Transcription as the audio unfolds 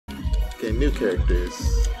Okay, new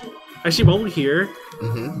characters. Actually, while we're here,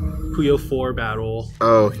 Puyo 4 battle.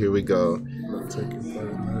 Oh, here we go. Not taking part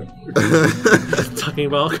in that. Talking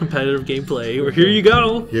about competitive gameplay. Well, here you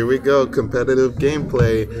go. Here we go, competitive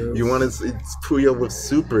gameplay. You want to? It's Puyo with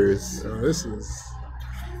supers. This is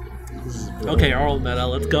Okay, all meta.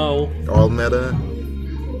 Let's go. All meta.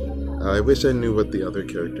 I wish I knew what the other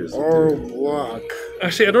characters would all do. block.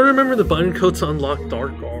 Actually, I don't remember the button code to unlock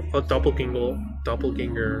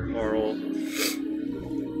doppelganger Arl.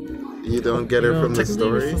 You don't get her from the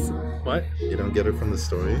story? What? You don't get her from the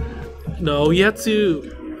story? No, you have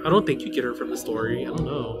to. I don't think you get her from the story. I don't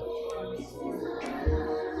know.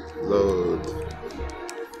 Load.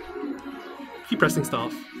 Keep pressing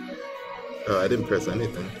stuff. Oh, I didn't press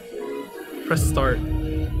anything. Press start.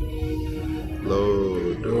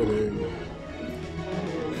 Load. Loading.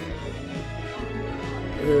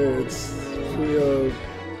 It's Puyo.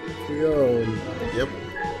 Yep.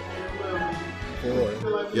 Boy.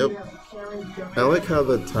 Yep. I like how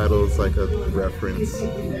the title is like a reference.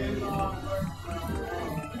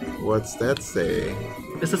 What's that say?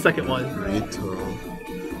 It's the second one. Rito.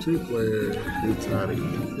 2-player. Utari.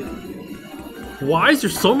 Why is there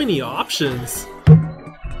so many options?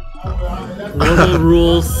 Normal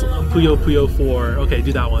rules, Puyo Puyo 4. Okay,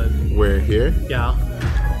 do that one. We're here? Yeah.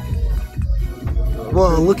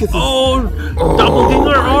 Whoa, look at this. Oh,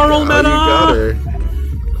 doppelganger Arl meta! Oh, you got her.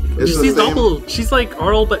 It's the She's same. She's like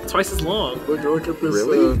Arl, but twice as long. Look at this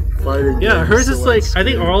Really? fighting. Yeah, game hers is like, I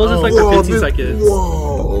think Arl's is like for 15 seconds.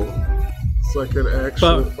 Whoa. It's like an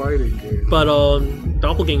actual fighting game. But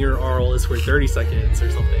doppelganger Arl is for 30 seconds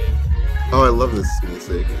or something. Oh, I love this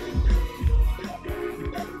music.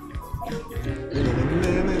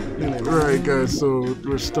 Alright guys, so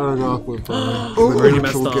we're starting off with the Already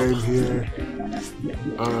messed neutral up. game here.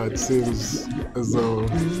 It seems as though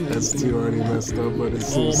S2 already messed up, but it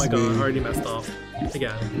Oh seems my to god, I be already messed up.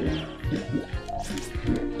 Again.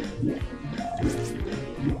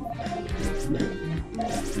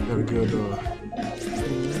 got a good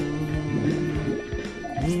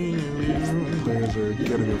players are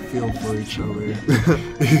getting a feel for each other.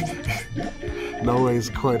 Nobody's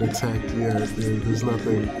quite attacked yet. There's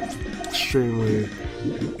nothing extremely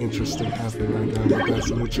interesting happening right now, but that's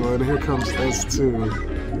neutral. And here comes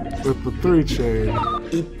S2 with the 3-chain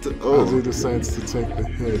as he decides to take the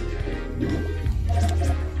hit.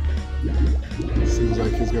 Seems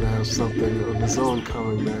like he's gonna have something of his own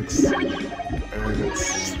coming next. And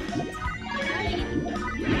it's...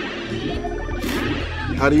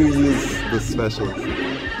 How do you use the specials?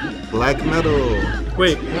 Black metal.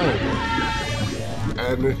 Wait,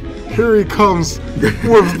 And here he comes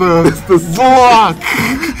with the block.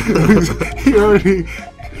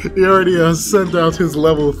 he already sent out his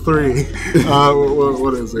level 3.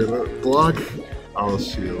 What is it? Block, All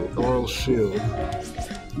shield. oral shield.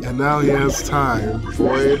 And now he has time.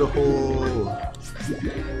 Void hole.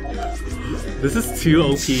 this is too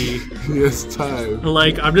OP. He has time.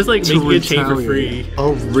 Like, I'm just like To making a chain for retaliate. free.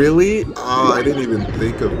 Oh, really? Oh, I didn't even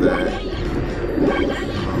think of that.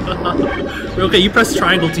 Okay, you press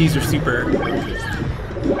triangle to use your super.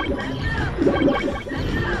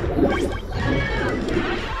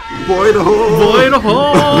 Void hole. Void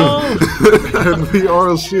hole! And the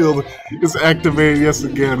oral shield is activated yes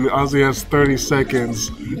again. Ozzy has 30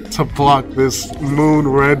 seconds to block this moon,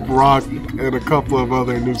 red rock, and a couple of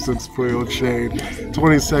other nuisance Puyo chain.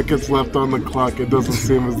 20 seconds left on the clock. It doesn't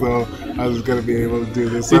seem as though I was going to be able to do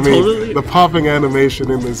this. Dude, I mean, totally. the popping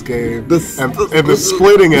animation in this game and the the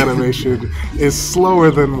splitting animation is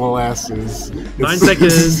slower than molasses. 9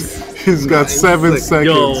 seconds. He's got 7 seconds.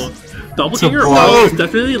 Yo, Doppelganger block. Arl is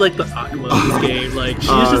definitely like the Akuma of this game. Like, she's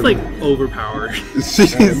just like overpowered.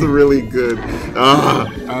 She's really good.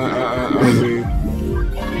 Ozzy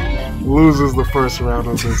loses the first round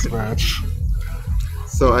of this match.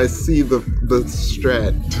 So I see the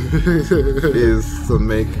strat is to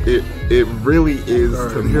make it. It really is All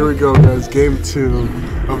to right, here we go, guys. Game 2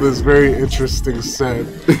 of this very interesting set.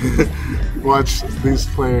 Watch these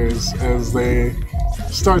players as they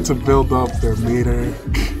start to build up their meter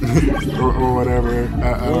or whatever.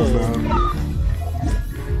 I don't know.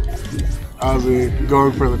 Ozzy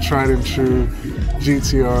going for the tried and true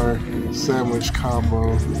GTR sandwich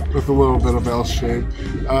combo with a little bit of L shape.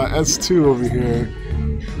 S2 over here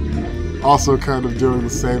also kind of doing the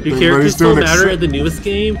same Do thing. characters still matter in the newest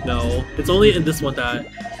game? No. It's only in this one that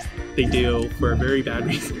they do for very bad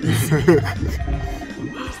reasons.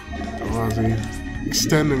 Ozzy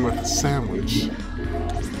extending with a sandwich.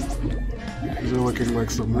 These are looking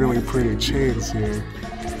like some really pretty chains here.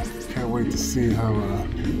 Can't wait to see how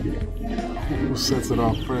who sets it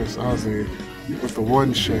off first. Ozzy with the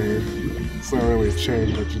 1 chain. It's not really a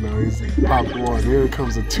chain, but you know, he's popped 1. Here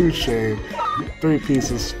comes a 2 chain. 3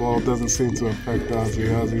 pieces fall, doesn't seem to affect Ozzy.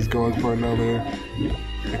 Ozzy's going for another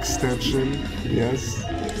extension. Yes.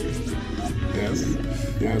 Yes.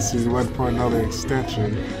 Yes, he went for another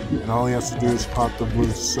extension. And all he has to do is pop the blue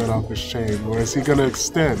to set off his chain. Where is he gonna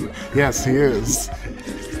extend? Yes, he is.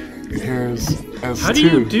 And here's S2. How do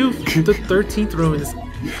you do the 13th row in this?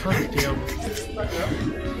 God damn.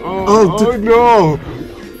 Oh no!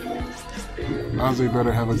 Ozzy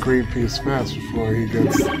better have a green piece fast before he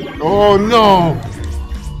gets. Oh no!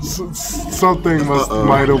 Something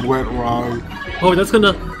might have went wrong. Oh, that's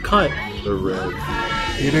gonna cut. The red.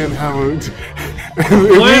 He didn't have a.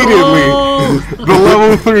 Immediately, the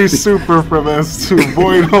level 3 super from S2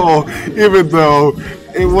 Void Hole, even though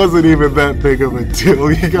it wasn't even that big of a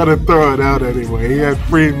deal. You gotta throw it out anyway. He had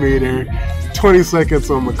free meter, 20 seconds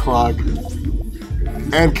on the clock,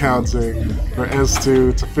 and counting for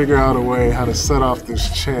S2 to figure out a way how to set off this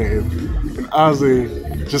chain. And Ozzy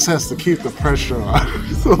just has to keep the pressure on.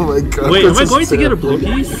 Oh my god. Wait, am I going to get a blue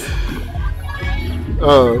piece?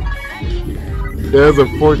 There's a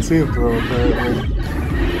 14th row apparently.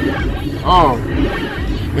 Oh,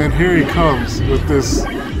 and here he comes with this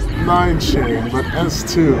 9 chain, but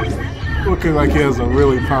S2 looking like he has a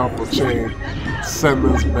really powerful chain. Send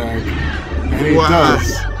this back. And he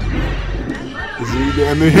does.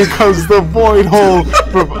 And then here comes the Void Hole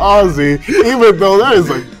from Ozzy, even though that is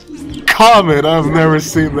a comet. I've never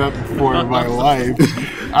seen that before in my life.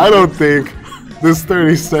 I don't think this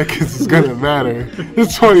 30 seconds is gonna matter.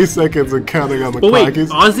 It's 20 seconds and counting on the clock. Wait,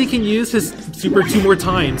 Ozzy can use his super 2 more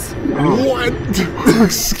times. What?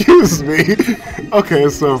 Excuse me. Okay,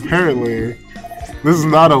 so apparently this is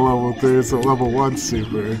not a level 3, it's a level 1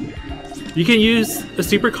 super. You can use a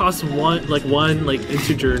super cost one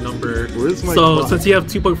integer number. Where's my so clock? since you have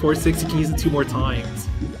 2.46, you can use it 2 more times.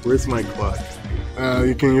 Where's my clock?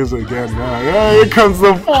 You can use it again now. Yeah, here comes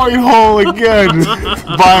the Void Hole again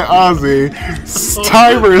by Ozzy.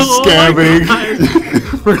 Timer scamming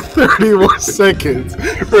for 30 more seconds.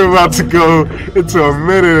 We're about to go into a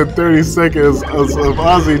minute and 30 seconds of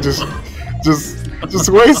Ozzy just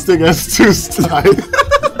wasting S2's time.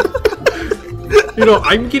 You know,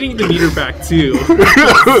 I'm getting the meter back too.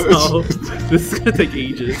 So this is gonna take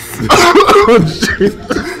ages.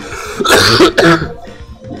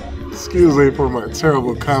 Excuse me for my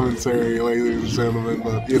terrible commentary, ladies and gentlemen,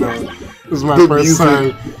 but you know, this is my first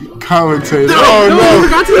time commentating. No, I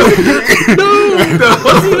forgot to. No, that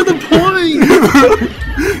wasn't even the point.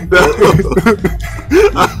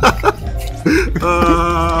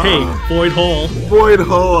 Hey, Void Hole. Void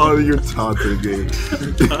Hole on your taunting game.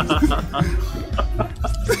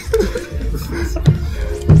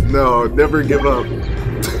 No, never give up.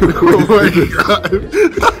 Oh my god.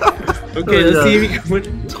 Okay, let's see if we can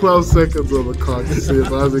win. 12 seconds on the clock to see if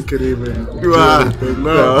Ozzy can even do anything.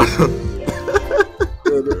 No.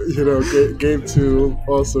 You know, game 2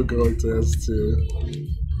 also going to S2.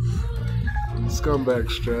 Scumbag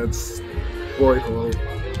strats. Void Hole.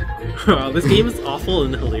 Wow, this game is awful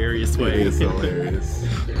in a hilarious way. It is hilarious.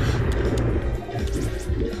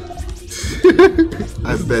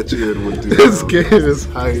 I bet you it would do. This game is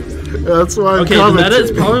hype. That's why I'm the meta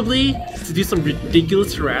is probably to do some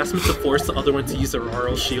ridiculous harassment to force the other one to use a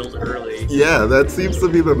RL shield early. Yeah, that seems to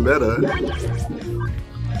be the meta.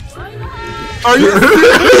 Are you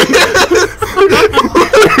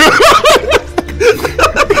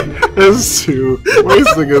S2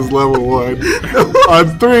 wasting his level 1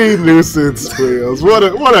 on 3 nuisance wheels. What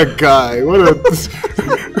a guy.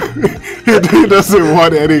 He doesn't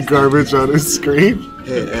want any garbage on his screen.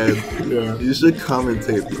 Hey, Ed, Yeah. you should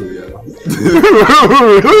commentate Puyo.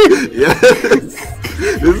 Really? Yes!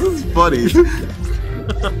 This is funny.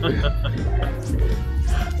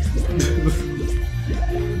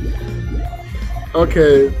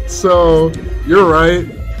 Okay, so you're right.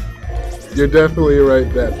 You're definitely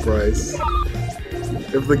right, that Bryce.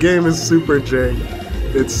 If the game is super jank,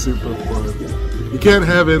 it's super fun. You can't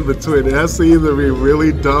have in between. It has to either be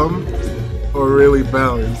really dumb or really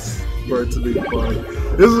balanced for it to be fun.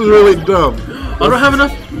 This is really dumb. I don't have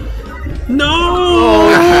enough. No! Oh,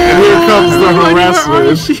 and here comes the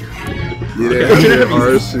harassment. You didn't have your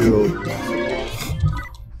R shield.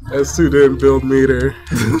 S2 didn't build meter.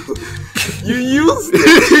 You used He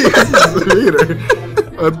used the meter.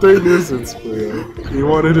 A 3 nuisance player. He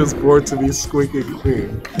wanted his board to be squeaky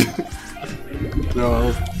clean.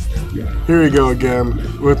 No. Here we go again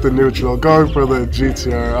with the neutral. Going for the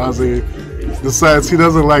GTR. Ozzy decides he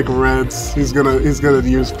doesn't like reds. He's gonna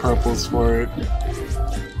use purples for it.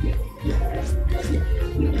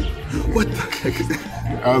 What the heck?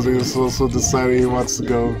 Ozzy is also decided he wants to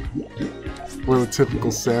go with a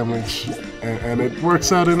typical sandwich, and it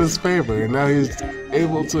works out in his favor. And now he's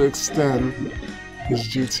able to extend his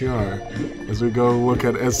GTR. As we go look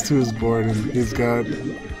at S2's board, and he's got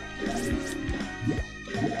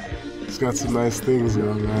some nice things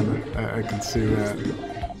going on. I can see that.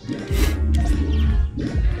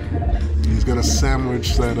 He's gonna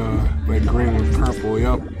sandwich that green with purple.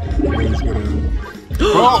 Yup. And he's gonna.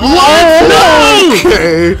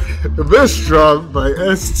 Okay, this drop by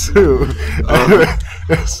S2.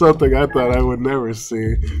 It's something I thought I would never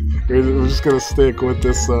see. We're just gonna stick with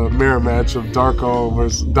this mirror match of Dark Arl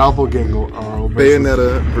versus Doppelganger Arl.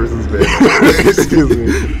 Bayonetta versus Bayonetta. Excuse me.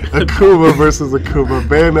 Akuma versus Akuma.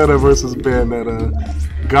 Bayonetta versus Bayonetta.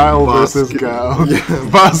 Guile versus Guile. Yeah.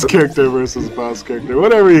 Boss character versus boss character.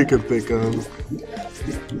 Whatever you can think of.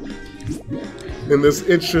 In this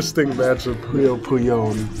interesting match of Puyo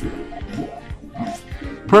Puyo.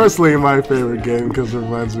 Personally, my favorite game because it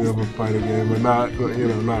reminds me of a fighting game, but not really.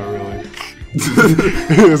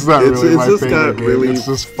 It's not really my favorite game. It's just got really it's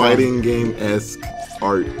just fighting game-esque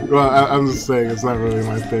art. Well, I'm just saying it's not really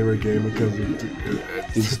my favorite game because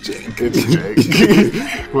it's jank. It's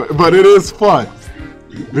jank. but it is fun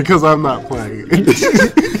because I'm not playing it.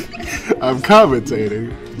 I'm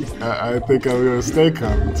commentating. I think I'm gonna stay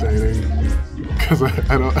commentating because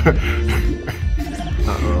I don't.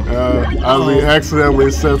 Ozzy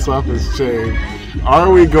accidentally sets off his chain. Are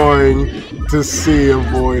we going to see a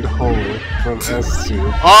Void Hole from S2?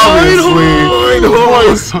 Obviously,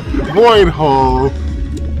 Void Hole.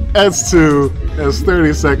 S2 has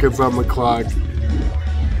 30 seconds on the clock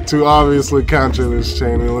to obviously counter this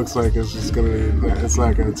chain. It looks like it's just gonna be. It's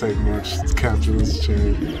not gonna take much to counter this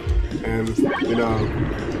chain. And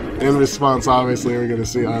in response, obviously, we're gonna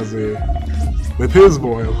see Ozzy with his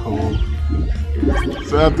Void Hole.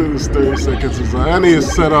 So after this 30 seconds is on, and he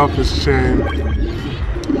set off his chain.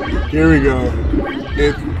 Here we go.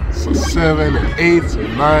 It's a 7, an 8, a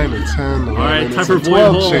 9, a 10, 11, Alright, time for a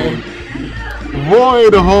 12 chain.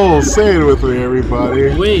 Void Hole, say it with me,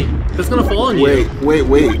 everybody. Wait, that's gonna fall on you.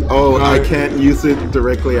 Wait. Oh, I can't use it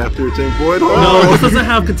directly after it's in Void Hole? No, this doesn't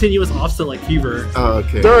have continuous offset like Fever. Oh,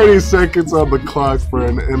 okay. 30 seconds on the clock for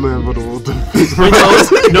an inevitable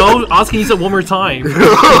defeat. No, Oz can use it one more time.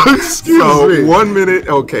 Excuse me. 1 minute,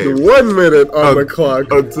 okay. 1 minute on the clock.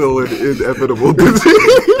 Until an inevitable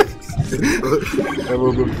defeat.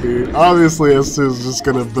 Obviously, S2 is just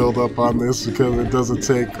going to build up on this because it doesn't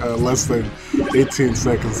take less than 18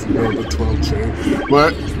 seconds to build a 12 chain.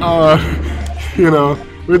 But,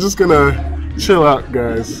 we're just going to chill out,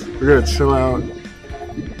 guys. We're going to chill out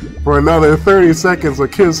for another 30 seconds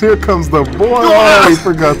because here comes the boy. Oh, he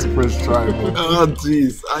forgot to press triangle. Oh,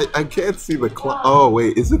 jeez. I can't see the clock. Oh,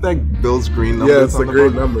 wait. Is it that those green numbers? Yeah, it's the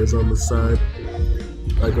green numbers on the side.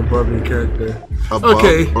 Like above your character.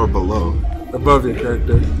 Above or below? Above your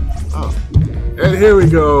character. Oh. And here we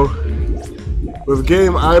go with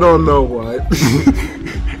game I don't know what.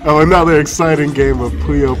 Another exciting game of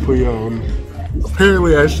Puyo Puyo.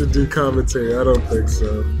 Apparently I should do commentary. I don't think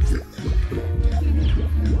so.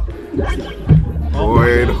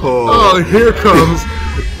 Void Hole. Oh, here comes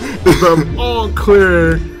the all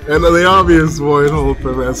clear and the obvious Void Hole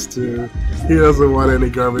from S2. He doesn't want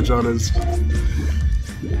any garbage on his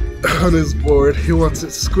board. He wants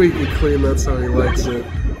it squeaky clean, that's how he likes it.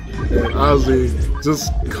 And Ozzy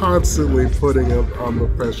just constantly putting him on the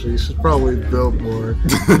pressure. He should probably build more.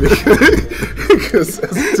 Because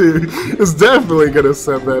S2 is definitely going to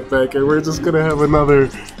send that back, and we're just going to have another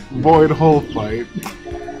Void Hole fight.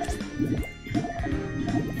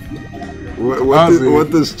 What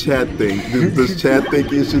does chat think? Does chat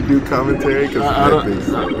think you should do commentary? Because I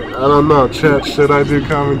don't know. Chat, should I do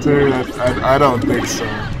commentary? I don't think so.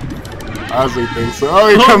 Ozzy thinks so. Oh,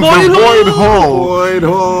 here comes the Void Hole! Void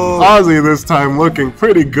Hole! Ozzy this time looking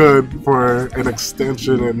pretty good for an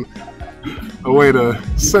extension and a way to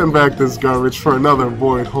send back this garbage for another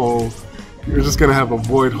Void Hole. You're just gonna have a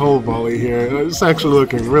Void Hole volley here. It's actually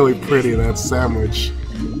looking really pretty, that sandwich.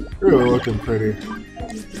 Really looking pretty.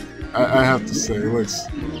 I have to say, it looks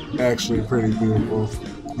actually pretty beautiful.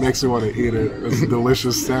 Makes me want to eat it. It's a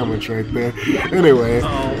delicious sandwich right there. Anyway,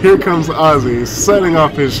 here comes Ozzy setting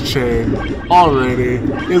off his chain already.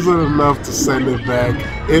 Is it enough to send it back?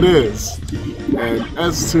 It is. And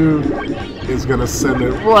S2 is going to send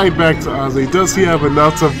it right back to Ozzy. Does he have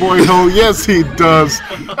enough to Void Hole? Yes, he does.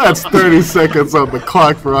 That's 30 seconds on the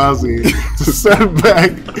clock for Ozzy to send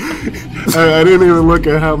back. I didn't even look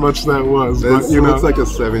at how much that was. But, looks like a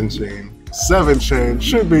 7 chain. 7 chain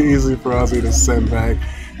should be easy for Ozzy to send back.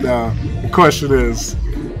 Now, the question is,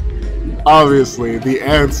 obviously, the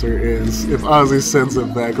answer is if Ozzy sends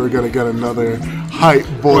it back, we're gonna get another hype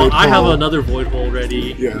void hole. I have another void hole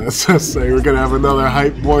ready. Yeah, that's what I say. We're gonna have another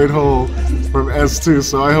hype void hole from S2.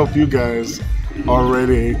 So I hope you guys are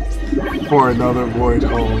ready for another void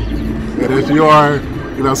hole. And if you are,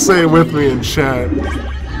 say it with me in chat.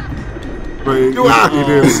 But you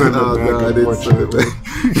didn't send it back. No, I didn't send it back.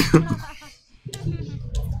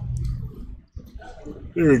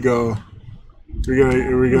 Here we go. We're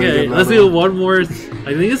gonna Okay, get let's do one more. I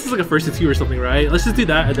think this is like a first to two or something, right? Let's just do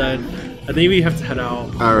that, and then I think we have to head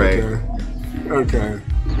out. All right. Okay.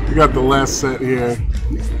 We got the last set here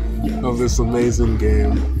of this amazing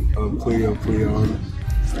game of Puyo Puyo.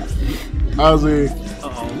 Ozzy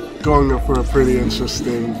going up for a pretty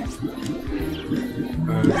interesting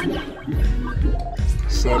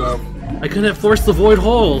setup. I couldn't force the void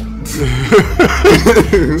hole.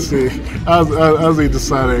 See, Ozzy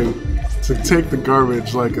deciding to take the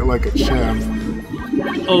garbage like a champ.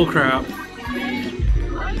 Oh crap.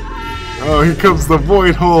 Oh, here comes the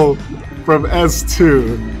void hole from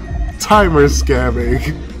S2. Timer scamming.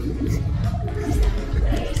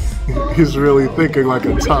 He's really thinking like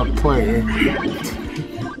a top player.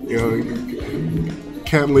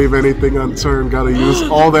 Can't leave anything unturned. Gotta use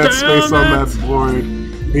all that space on that board.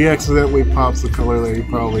 He accidentally pops the color that he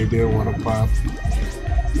probably didn't want to pop.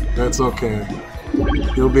 That's okay.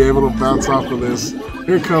 He'll be able to bounce off of this.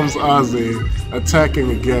 Here comes Ozzy,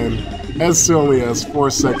 attacking again. S2 only has 4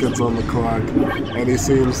 seconds on the clock, and he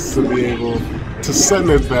seems to be able to send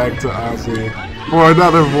it back to Ozzy for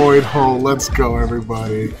another void hole. Let's go,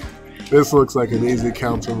 everybody. This looks like an easy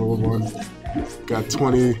counterable one. Got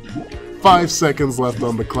 25 seconds left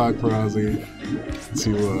on the clock for Ozzy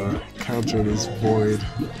to counter this void.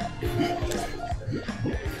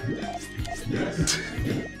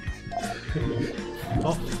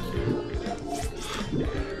 Oh.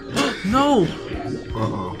 No!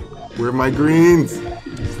 Uh-oh. Where are my greens?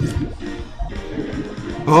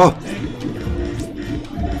 Oh!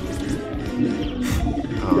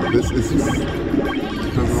 Oh, this is...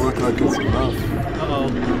 Doesn't look like it's enough. Uh-oh.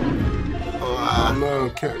 Oh no,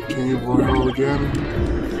 can you void hole again?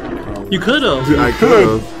 You could've! I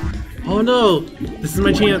could've. Oh no! This is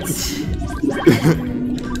my chance!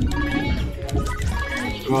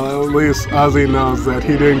 Well, at least Ozzy knows that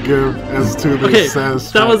he didn't give S2 the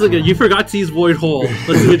satisfaction. That wasn't good. You forgot to use void hole.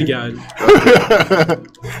 Let's do it again.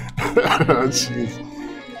 Oh, jeez.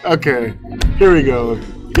 Okay, here we go.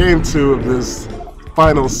 Game 2 of this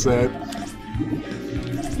final set.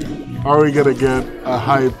 Are we gonna get a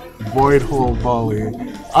hype void hole volley?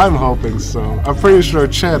 I'm hoping so. I'm pretty sure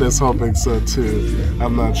chat is hoping so too.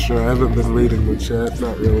 I'm not sure. I haven't been reading the chat.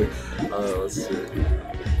 Not really. Let's see.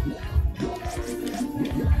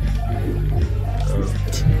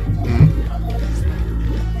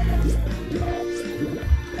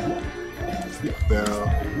 Now,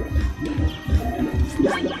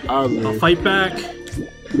 I'll fight back.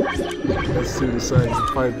 Let's see, deciding to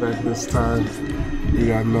fight back this time. We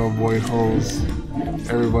got no void holes.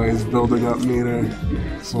 Everybody's building up meter.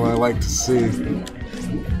 That's what I like to see.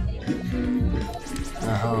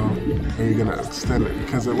 How are you gonna extend it?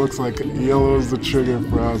 Because it looks like yellow is the trigger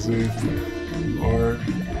for Ozzy. Or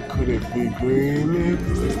could it be green?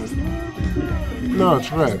 No,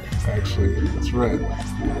 it's red, actually. It's red.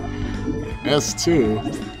 S2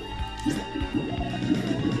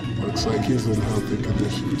 looks like he's in healthy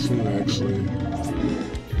condition too, actually.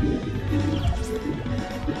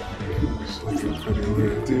 It's looking pretty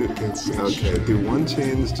weird. Okay, do one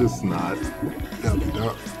change just not?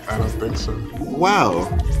 No, I don't think so. Wow.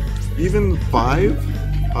 Even 5?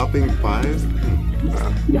 Popping 5?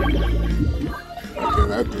 Okay,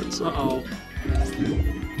 that did so. Uh-oh.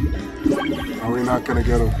 Are we not gonna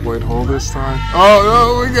get a void hole this time? Oh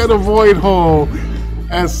no, we get a void hole!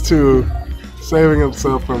 S2 saving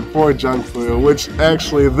himself from 4 junk foil, which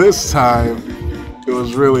actually this time it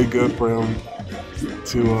was really good for him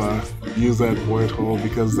to use that void hole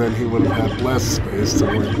because then he would have had less space to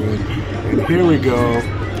work with. And here we go.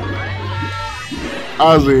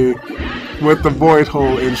 Ozzy with the void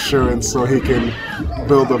hole insurance so he can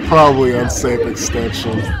build a probably unsafe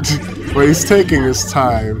extension. But he's taking his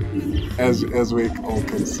time, as we all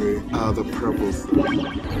can see. The purple stuff.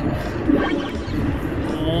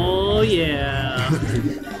 Oh yeah.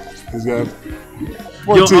 He's got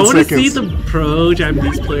 14 Yo, I want to seconds. see the pro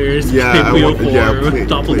Japanese players Yeah, play I Puyo want- yeah, Puyo play- with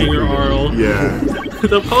Doppelganger play- Arl. Yeah.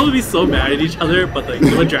 They'll probably be so mad at each other, but like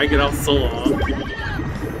they'll drag it out so long.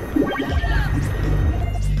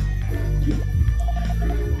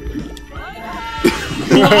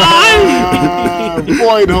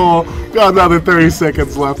 Void hole. Got another 30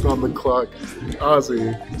 seconds left on the clock.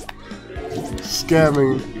 Ozzy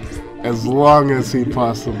scamming as long as he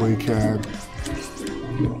possibly can.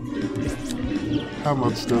 How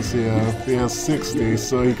much does he have? He has 60,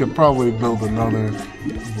 so he could probably build another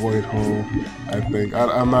void hole, I think.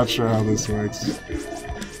 I'm not sure how this works.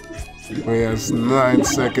 But he has 9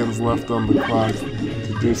 seconds left on the clock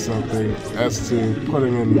to do something as to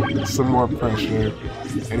putting in some more pressure.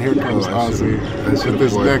 And here comes Ozzy with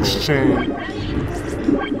his next chain.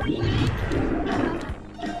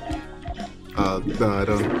 No, I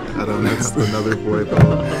don't. That's another void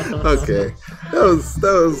hole. Okay, that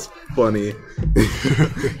was funny.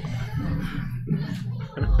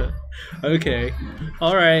 Okay.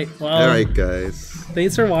 Alright, well. Alright, guys.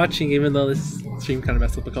 Thanks for watching, even though this stream kind of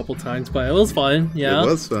messed up a couple times, but it was fun, yeah. It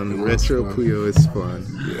was fun. Retro Puyo is fun.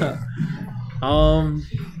 Yeah.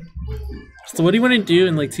 So what do you want to do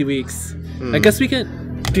in like 2 weeks? I guess we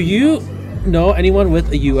can. Do you know anyone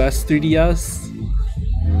with a US 3DS?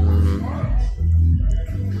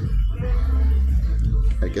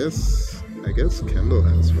 I guess Kendall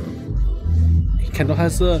has one. Kendall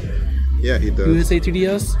has a Yeah, he does. USA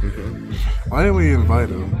 3DS? Why didn't we invite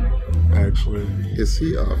him? Actually, Is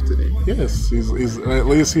he off today? yes, he's at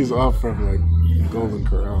least he's off from like Golden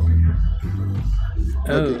Corral.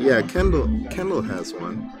 Oh. Okay, yeah, Kendall has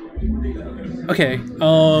one. Okay,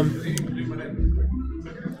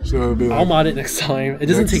 So it'll be like, I'll mod it next time. It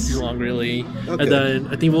doesn't take Next- too long, really. Okay. And then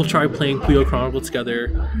I think we'll try playing Puyo Chronicle together.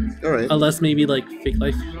 Alright. Unless maybe like Fake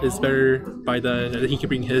Life is better by then, and then he can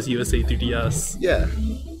bring his USA 3DS. Yeah.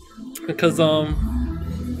 Because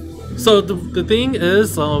so the thing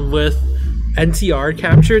is with NTR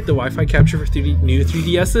capture, the Wi-Fi capture for new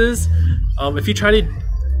 3DSs, if you try to,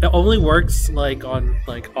 it only works like on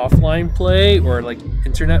like offline play or like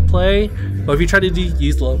internet play. But if you try to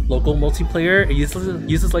use local multiplayer, it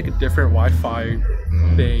uses like a different Wi-Fi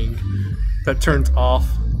thing that turns off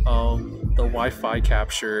the Wi-Fi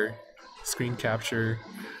capture, screen capture.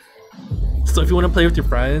 So if you want to play with your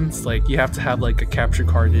friends, like you have to have like a capture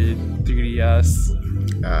carded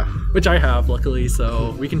 3DS, which I have luckily,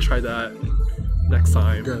 so we can try that next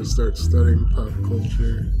time. gotta start studying pop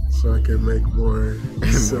culture so I can make more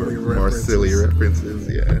silly references. More silly references,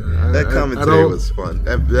 yeah. That I commentary don't- was fun.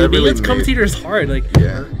 That Being really a commentator is hard, like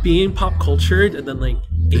Yeah. being pop cultured and then like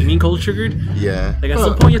gaming cultured. Yeah. Like at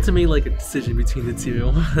some point you have to make like a decision between the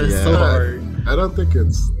two. It's so Yeah. hard. I don't think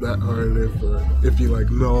it's that hard if you like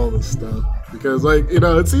know all the stuff, because like, you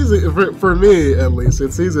know, it's easy for me at least.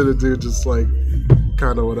 It's easy to do just like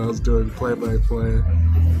kind of what I was doing, play by play,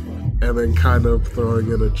 and then kind of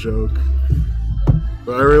throwing in a joke.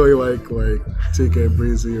 But I really like TK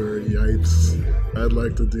Breezy or Yipes. I'd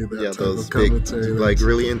like to do that Yeah, type those of big, commentary. like That's-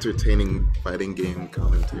 really entertaining fighting game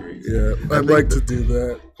commentaries. Yeah, I I'd think like to that- do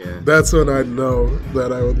that. Yeah. That's when I know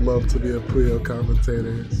that I would love to be a Puyo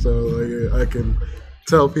commentator. So like, I can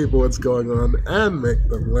tell people what's going on and make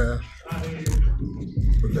them laugh.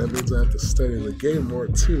 But that means I have to study the game more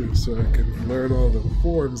too, so I can learn all the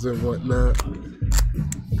forms and whatnot.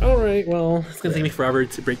 Alright, well, it's gonna take me forever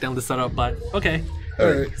to break down the setup, but okay.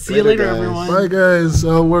 Alright. See you later, guys. everyone. Bye guys,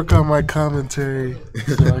 I'll work on my commentary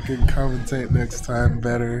so I can commentate next time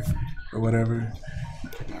better or whatever.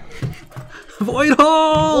 Void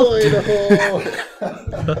hole!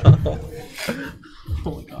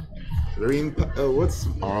 Oh my god. What's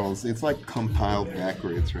Arls? It's like compiled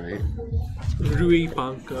backwards, right? Rui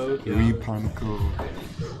Panko. Yeah. Repanko.